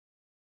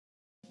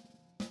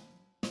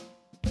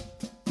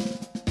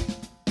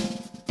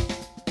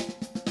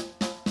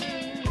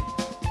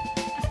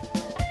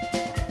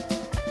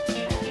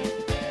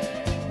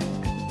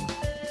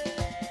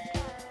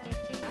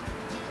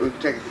we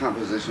take a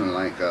composition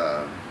like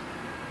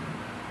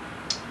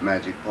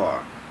Magic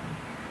Park,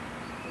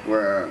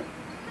 where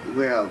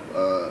we have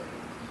a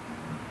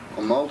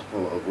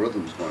multiple of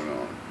rhythms going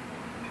on.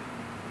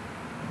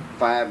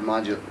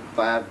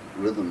 Five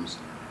rhythms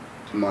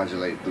to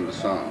modulate through the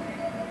song.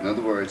 In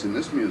other words, in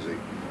this music,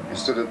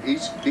 instead of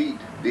each beat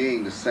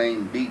being the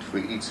same beat for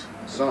each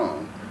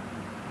song,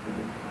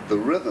 the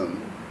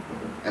rhythm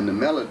and the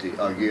melody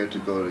are geared to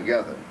go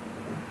together,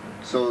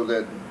 so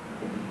that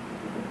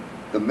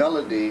the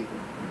melody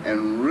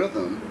and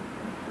rhythm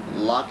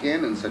lock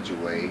in such a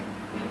way,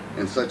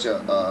 in such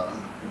a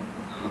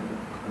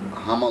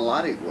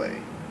homologic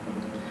way,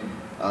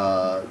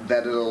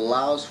 that it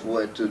allows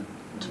for it to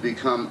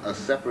become a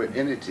separate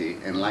entity,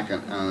 and like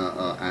an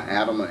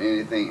atom or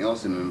anything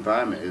else in the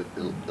environment,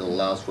 it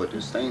allows for it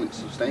to sustain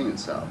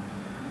itself.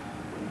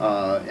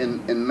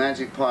 In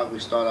Magic Park, we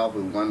start off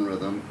with one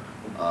rhythm,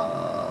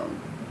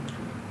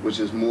 which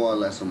is more or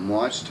less a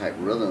march type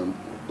rhythm,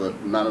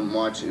 but not a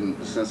march in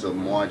the sense of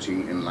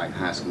marching in like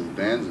high school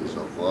bands and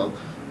so forth,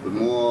 but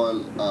more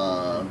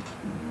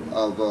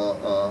of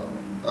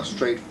a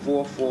straight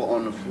 4/4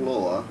 on the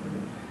floor,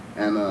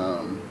 and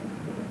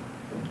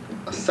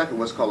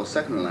what's called a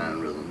second line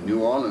rhythm,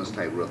 New Orleans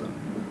type rhythm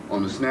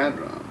on the snare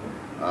drum,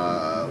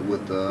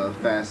 with the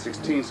fast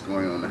 16ths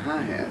going on the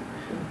hi-hat.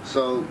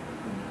 So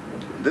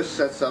this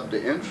sets up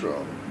the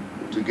intro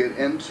to get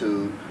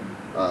into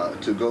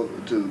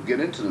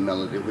the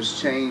melody, which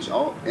change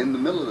all in the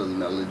middle of the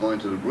melody, going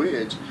to the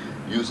bridge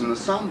using the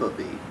samba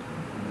beat.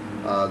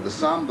 The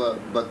samba,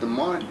 but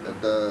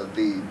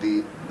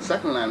the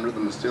second line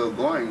rhythm is still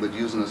going, but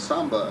using the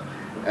samba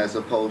as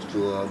opposed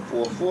to a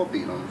 4/4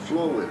 beat on the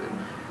floor with it.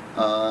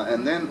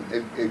 And then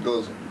it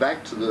goes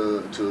back to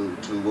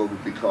what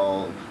would be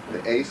called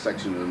the A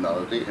section of the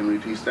melody and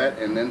repeats that,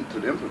 and then to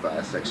the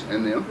improvised section.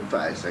 In the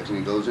improvised section,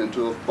 it goes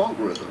into a funk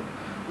rhythm,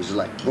 which is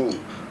like boom,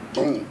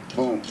 boom,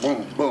 boom,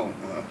 boom, boom,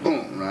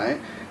 boom, right?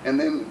 And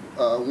then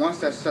once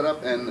that's set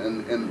up, and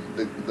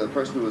the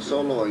person who is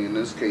soloing, in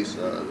this case,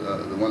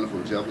 the wonderful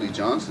Jeff Lee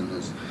Johnson,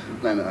 is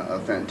playing a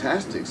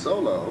fantastic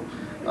solo.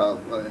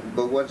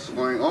 But what's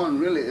going on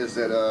really is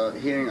that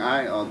he and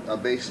I are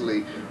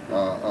basically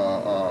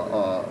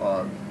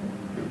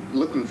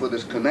looking for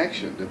this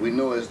connection that we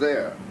know is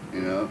there,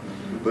 you know.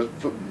 But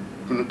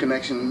from the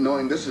connection,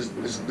 knowing this is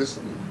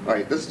all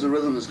right, this is the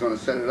rhythm that's going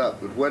to set it up.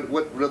 But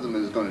what rhythm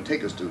is going to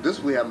take us to? This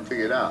we haven't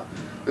figured out.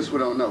 This we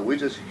don't know. We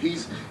just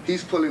he's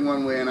pulling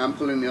one way and I'm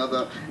pulling the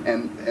other,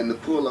 and the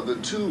pull of the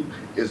two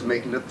is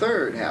making the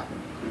third happen.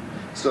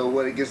 So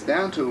what it gets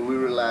down to, we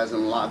realize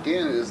and lock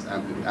in, is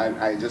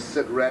I just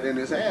sit right in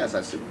his ass.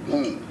 I said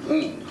boom,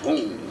 boom,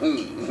 boom,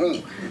 boom,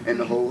 boom, and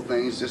the whole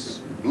thing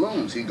just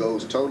blooms. He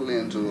goes totally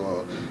into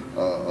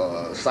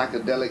a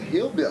psychedelic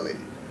hillbilly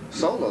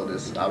solo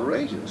that's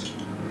outrageous.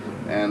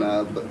 And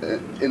but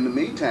in the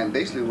meantime,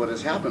 basically what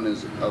has happened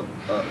is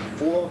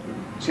 4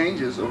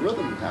 changes of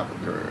rhythm have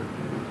occurred,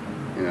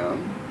 you know,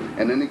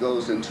 and then it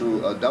goes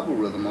into a double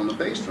rhythm on the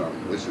bass drum,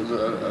 which is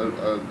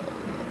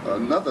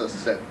another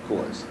set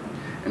chorus.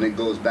 And it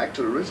goes back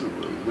to the original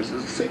rhythm, which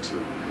is 6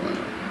 rhythm.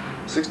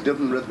 6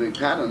 different rhythmic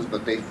patterns,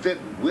 but they fit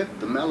with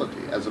the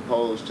melody as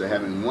opposed to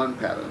having one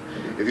pattern.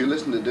 If you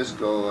listen to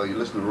disco or you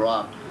listen to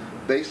rock,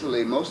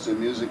 basically most of the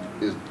music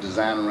is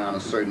designed around a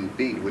certain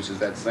beat, which is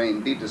that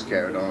same beat that's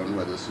carried on,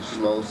 whether it's a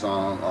slow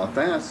song or a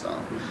fast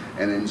song.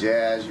 And in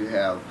jazz, you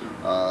have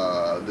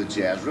the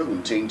jazz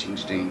rhythm, ting, ting,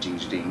 ting, ting,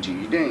 ting,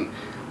 ting, ting.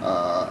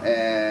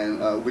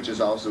 Which is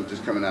also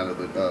just coming out of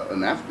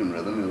an African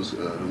rhythm. It was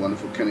the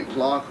wonderful Kenny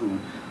Clark who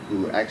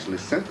actually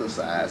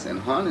synthesized and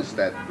harnessed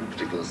that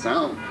particular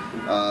sound,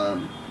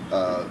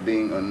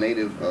 being a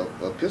native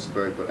of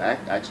Pittsburgh, but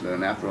actually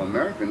an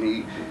Afro-American.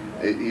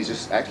 He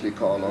just actually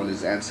called on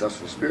his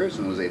ancestral spirits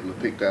and was able to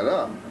pick that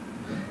up.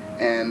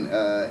 And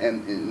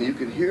you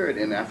can hear it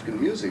in African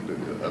music,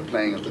 the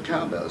playing of the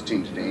cowbells,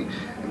 ting, ting, ting.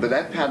 But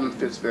that pattern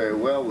fits very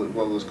well with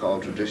what was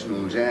called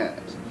traditional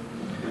jazz.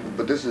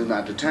 But this is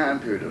not the time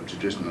period of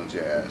traditional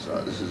jazz.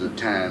 This is a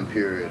time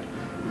period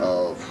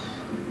of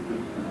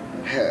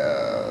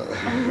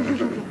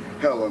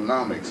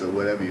hellonomics, or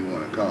whatever you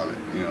want to call it,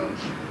 you know.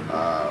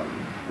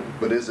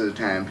 But it's a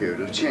time period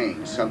of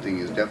change. Something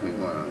is definitely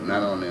going on,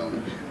 not only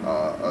on,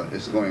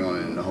 it's going on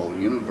in the whole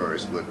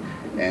universe,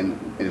 and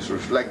it's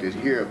reflected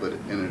here, but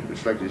it's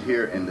reflected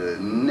here in the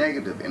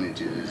negative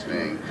energy that's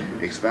being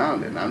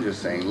expounded. And I'm just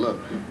saying,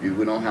 look,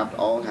 we don't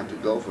all have to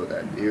go for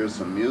that. Here's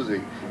some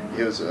music,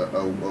 here's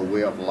a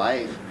way of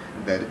life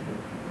that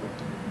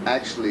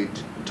actually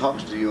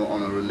talks to you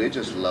on a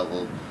religious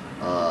level,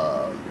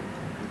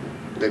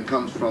 that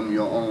comes from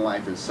your own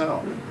life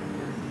itself.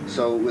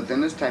 So within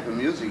this type of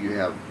music, you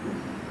have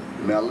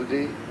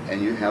melody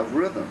and you have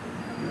rhythm.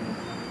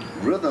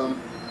 Rhythm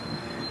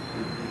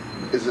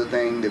is the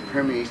thing that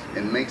permeates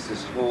and makes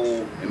this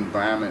whole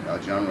environment or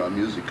genre of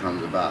music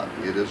comes about.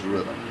 It is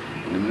rhythm.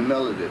 And then the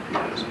melody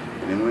appears.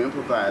 And then we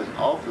improvise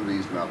off of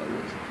these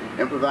melodies.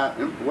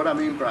 What I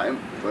mean by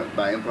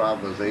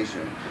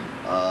improvisation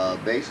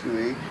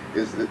basically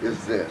is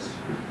this.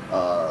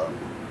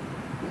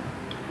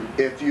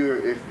 if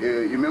you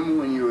remember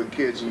when you were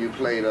kids and you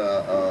played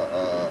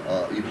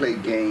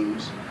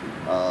games,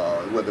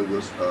 whether it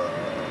was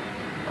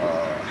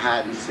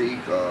hide and seek,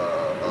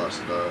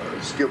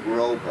 skip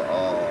rope,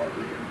 or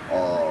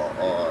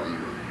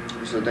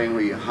what's the thing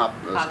where you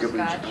skip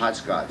and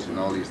hopscotch and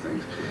all these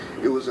things.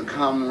 It was a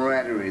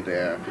camaraderie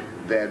there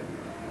that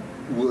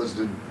was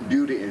the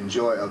beauty and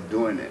joy of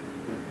doing it.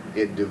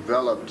 It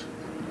developed.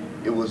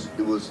 It was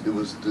the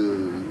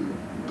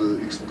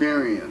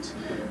experience,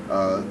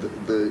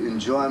 the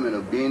enjoyment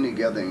of being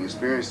together and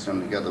experiencing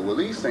something together. Well,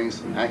 these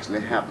things actually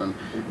happen.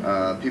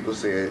 People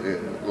say,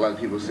 a lot of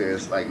people say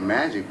it's like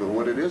magic, but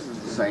what it is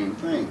the same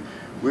thing.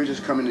 We're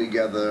just coming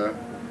together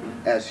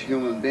as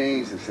human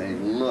beings and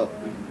saying, look,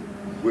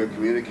 we're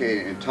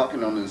communicating and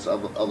talking on this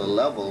other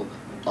level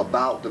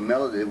about the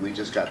melody we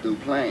just got through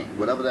playing.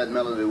 Whatever that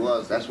melody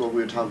was, that's what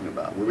we're talking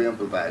about. We're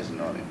improvising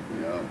on it,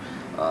 you know.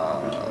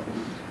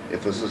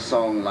 If it's a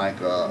song like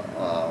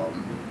Well,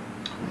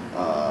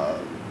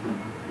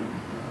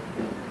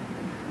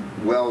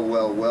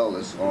 Well, Well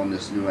is on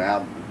this new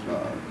album,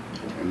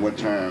 and what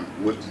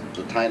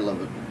the title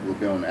of it will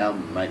be on the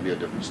album might be a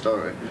different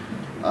story.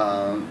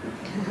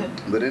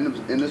 But in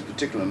this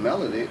particular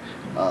melody,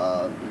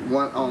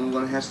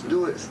 one has to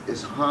do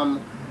is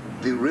hum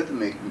the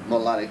rhythmic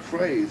melodic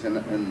phrase,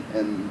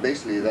 and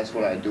basically that's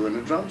what I do in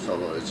the drum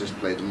solo. Is just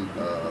play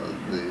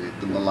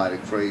the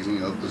melodic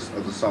phrasing of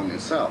the song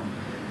itself.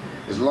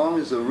 As long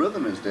as the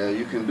rhythm is there,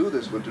 you can do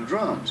this with the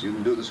drums. You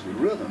can do this with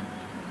rhythm,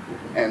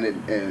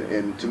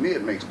 and to me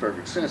it makes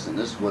perfect sense. And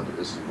this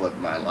is what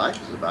my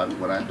life is about, and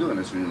what I do. And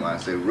this is why I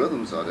say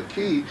rhythms are the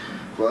key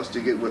for us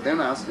to get within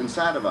us,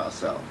 inside of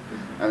ourselves.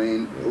 I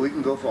mean, we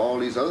can go for all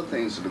these other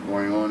things that are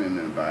going on in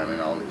the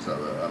environment, all these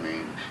other. I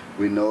mean,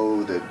 we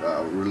know that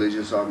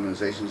religious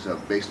organizations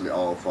have basically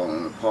all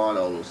fallen apart.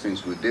 All those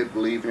things we did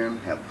believe in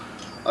have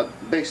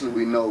basically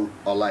we know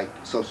are like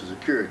Social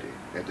Security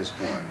at this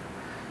point.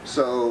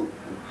 So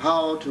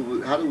how do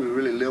we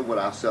really live with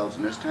ourselves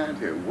in this time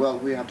period? Well,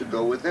 we have to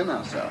go within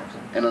ourselves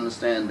and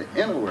understand the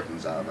inner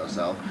workings of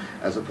ourselves,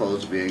 as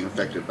opposed to being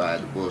affected by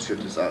the bullshit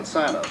that's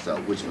outside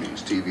ourselves, which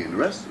means TV and the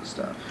rest of the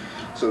stuff.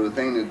 So the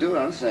thing to do,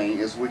 I'm saying,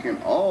 is we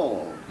can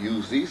all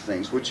use these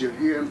things, which are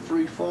here and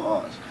free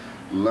for us.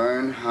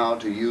 Learn how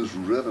to use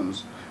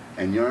rhythms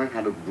and learn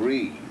how to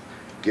breathe.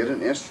 Get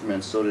an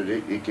instrument so that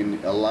it can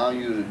allow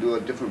you to do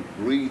a different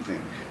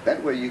breathing.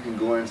 That way you can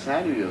go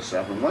inside of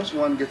yourself, and once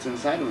one gets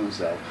inside of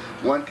himself,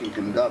 one can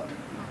conduct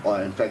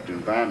or infect the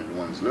environment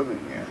one's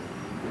living in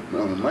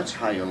on a much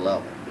higher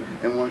level.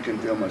 And one can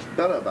feel much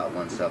better about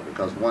oneself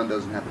because one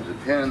doesn't have to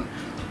depend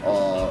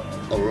or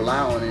rely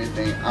on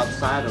anything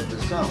outside of the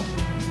self.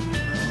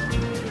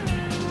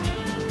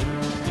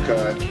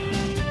 Cut.